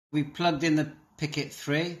We plugged in the Picket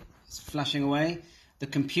 3, it's flashing away. The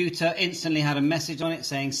computer instantly had a message on it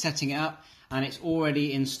saying setting it up, and it's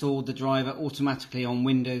already installed the driver automatically on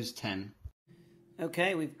Windows 10.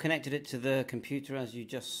 Okay, we've connected it to the computer as you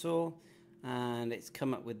just saw, and it's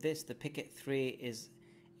come up with this. The Picket 3 is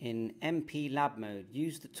in MP Lab mode.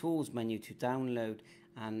 Use the tools menu to download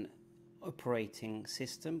an operating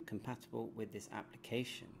system compatible with this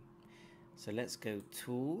application. So let's go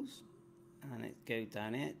tools, and it go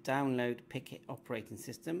down here, download Picket operating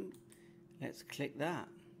system. Let's click that,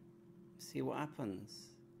 see what happens.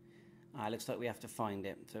 Looks like we have to find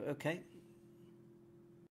it, so okay.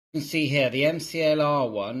 You can see here the MCLR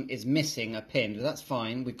one is missing a pin, but that's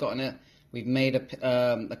fine. We've made a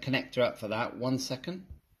connector up for that. 1 second.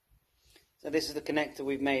 So this is the connector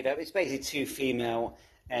we've made up. It's basically two female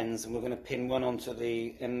ends, and we're going to pin one onto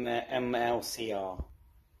the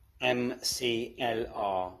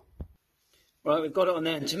MCLR. Right, we've got it on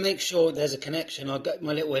there, and to make sure there's a connection, I've got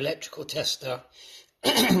my little electrical tester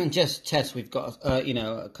and just test we've got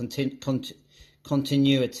a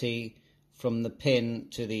continuity from the pin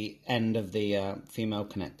to the end of the female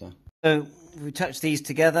connector. So if we touch these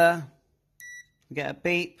together, we get a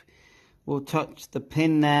beep. We'll touch the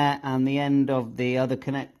pin there and the end of the other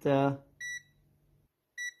connector,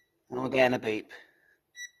 and we'll get a beep.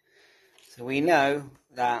 So we know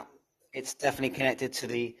that it's definitely connected to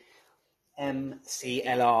the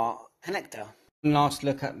MCLR connector. Last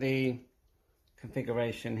look at the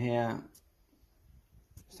configuration here.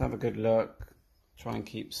 Let's have a good look. Try and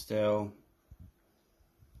keep still.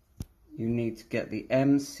 You need to get the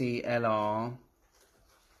MCLR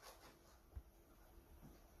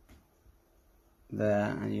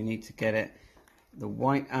there, and you need to get it, the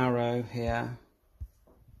white arrow here,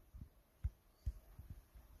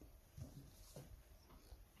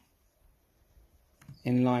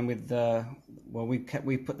 in line with the, well, we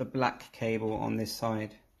put the black cable on this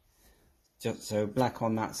side, just so black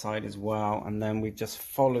on that side as well, and then we've just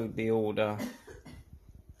followed the order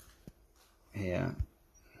here,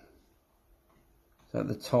 so at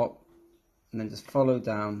the top, and then just follow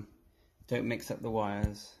down, don't mix up the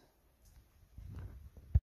wires.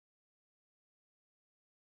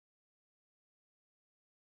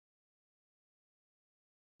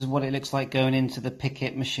 This is what it looks like going into the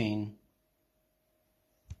Picket machine.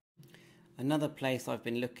 Another place I've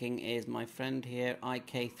been looking is my friend here,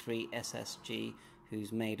 IK3SSG,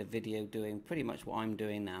 who's made a video doing pretty much what I'm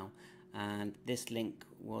doing now, and this link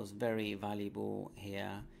was very valuable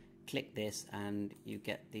here. Click this and you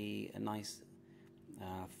get a nice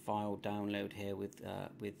file download here with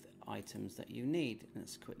items that you need.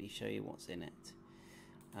 Let's quickly show you what's in it.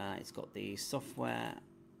 It's got the software,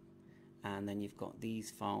 and then you've got these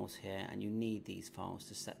files here, and you need these files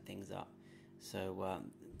to set things up. So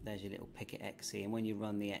there's your little Picket XE, and when you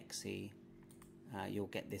run the XE, you'll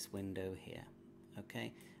get this window here.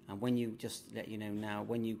 Okay, and when you, just let you know now,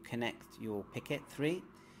 when you connect your Picket 3,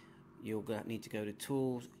 you'll need to go to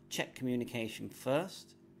Tools, check communication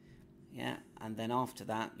first, yeah, and then after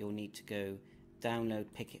that you'll need to go download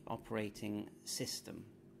Picket operating system.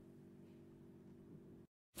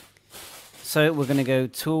 So we're going to go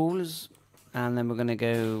Tools, and then we're going to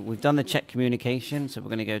go, we've done the check communication, so we're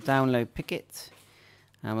going to go download Picket,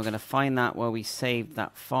 and we're going to find that where we saved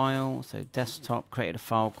that file. So desktop, created a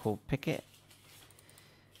file called Picket,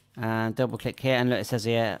 and double click here, and look, it says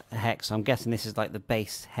here hex. I'm guessing this is like the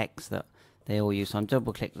base hex that they all use, so I'm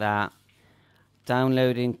double click that,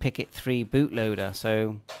 downloading Picket 3 bootloader.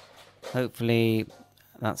 So hopefully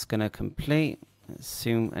that's going to complete. Let's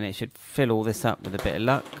assume, and it should fill all this up with a bit of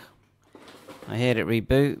luck. I heard it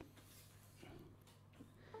reboot.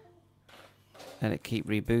 Let it keep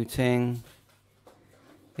rebooting.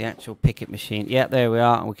 The actual Picket machine. Yeah, there we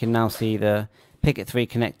are. We can now see the Picket 3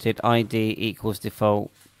 connected, ID equals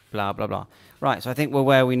default, blah, blah, blah. Right, so I think we're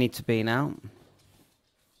where we need to be now.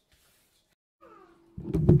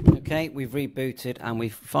 Okay, we've rebooted and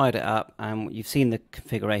we've fired it up, and you've seen the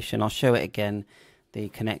configuration. I'll show it again, the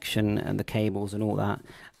connection and the cables and all that.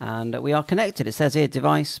 And we are connected. It says here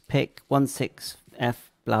device PIC 16F,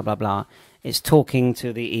 blah, blah, blah. It's talking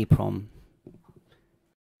to the EEPROM.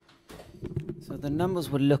 So the numbers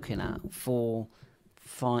we're looking at for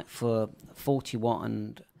 40 watt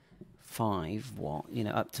and 5 watt, you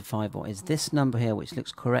know, up to 5 watt, is this number here, which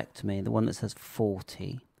looks correct to me, the one that says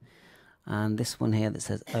 40, and this one here that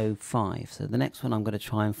says 05. So the next one I'm going to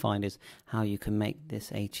try and find is how you can make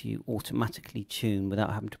this ATU automatically tune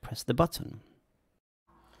without having to press the button.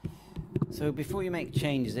 So before you make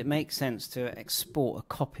changes, it makes sense to export a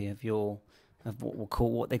copy of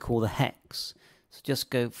what they call the hex. So just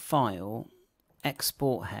go File,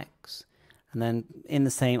 Export Hex, and then in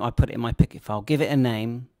the same, I put it in my Picket file, give it a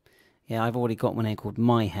name. Yeah, I've already got one here called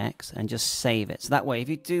my hex, and just save it. So that way, if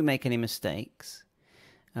you do make any mistakes,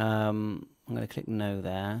 I'm going to click no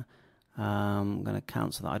there. I'm going to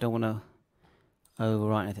cancel that. I don't want to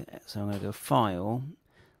overwrite anything, so I'm going to go File,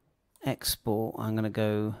 Export. I'm going to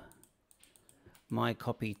go my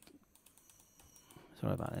copy.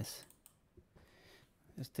 Sorry about this.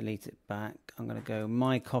 Just delete it back. I'm going to go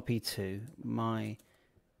my copy 2, my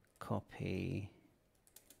copy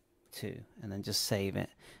 2, and then just save it.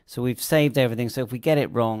 So we've saved everything. So if we get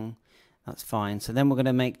it wrong, that's fine. So then we're going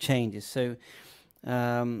to make changes. So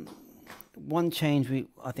one change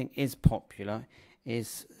I think is popular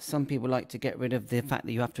is some people like to get rid of the fact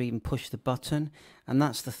that you have to even push the button, and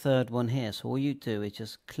that's the third one here. So all you do is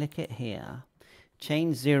just click it here,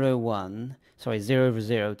 change 0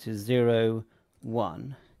 0 to 0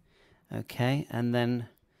 1. Okay, and then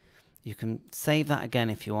you can save that again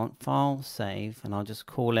if you want. File, save, and I'll just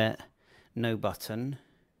call it no button.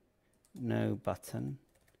 No button.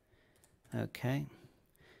 Okay.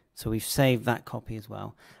 So we've saved that copy as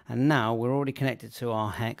well. And now we're already connected to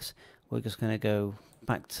our hex. We're just going to go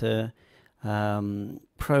back to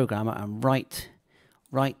programmer and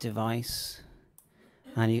write device.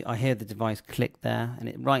 And I hear the device click there, and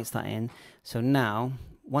it writes that in. So now,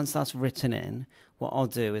 once that's written in, what I'll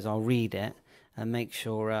do is I'll read it and make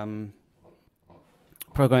sure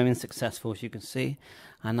programming is successful, as you can see.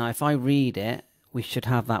 And now if I read it, we should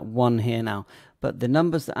have that 1 here now. But the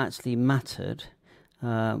numbers that actually mattered,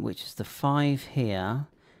 which is the 5 here,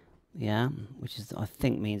 yeah, which is I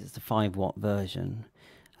think means it's the 5 watt version.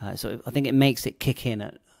 So I think it makes it kick in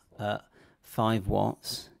at 5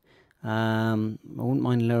 watts. I wouldn't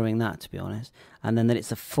mind lowering that, to be honest. And then that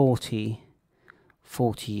it's a 40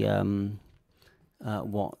 watt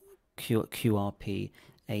QRP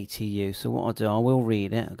ATU. So what I'll do, I will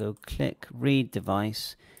read it. I'll go click read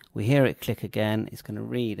device. We hear it click again. It's going to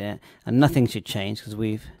read it, and nothing should change because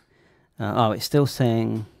we've. Oh, it's still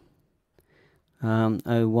saying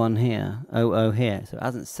 01 here, 00 here. So it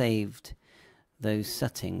hasn't saved those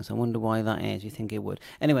settings. I wonder why that is. You think it would?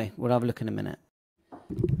 Anyway, we'll have a look in a minute.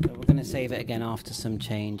 So we're going to save it again after some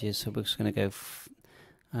changes. So we're just going to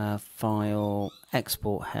go File,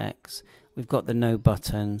 Export Hex. We've got the no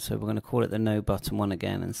button, so we're going to call it the no button one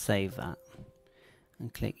again and save that.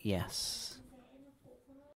 And click yes.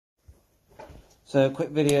 So a quick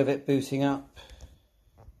video of it booting up.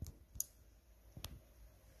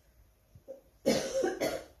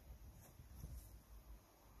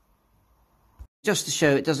 Just to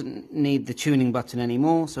show it doesn't need the tuning button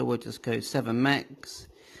anymore, so we'll just go 7 megs.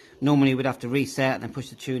 Normally we'd have to reset and then push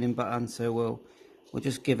the tuning button, so we'll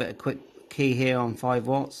just give it a quick key here on 5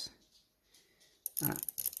 watts.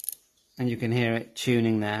 And you can hear it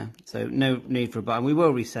tuning there, so no need for a button. We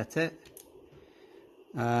will reset it,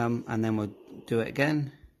 and then we'll do it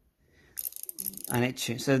again, and it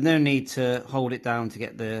tunes. So no need to hold it down to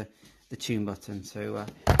get the tune button. So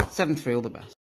 7.3, all the best.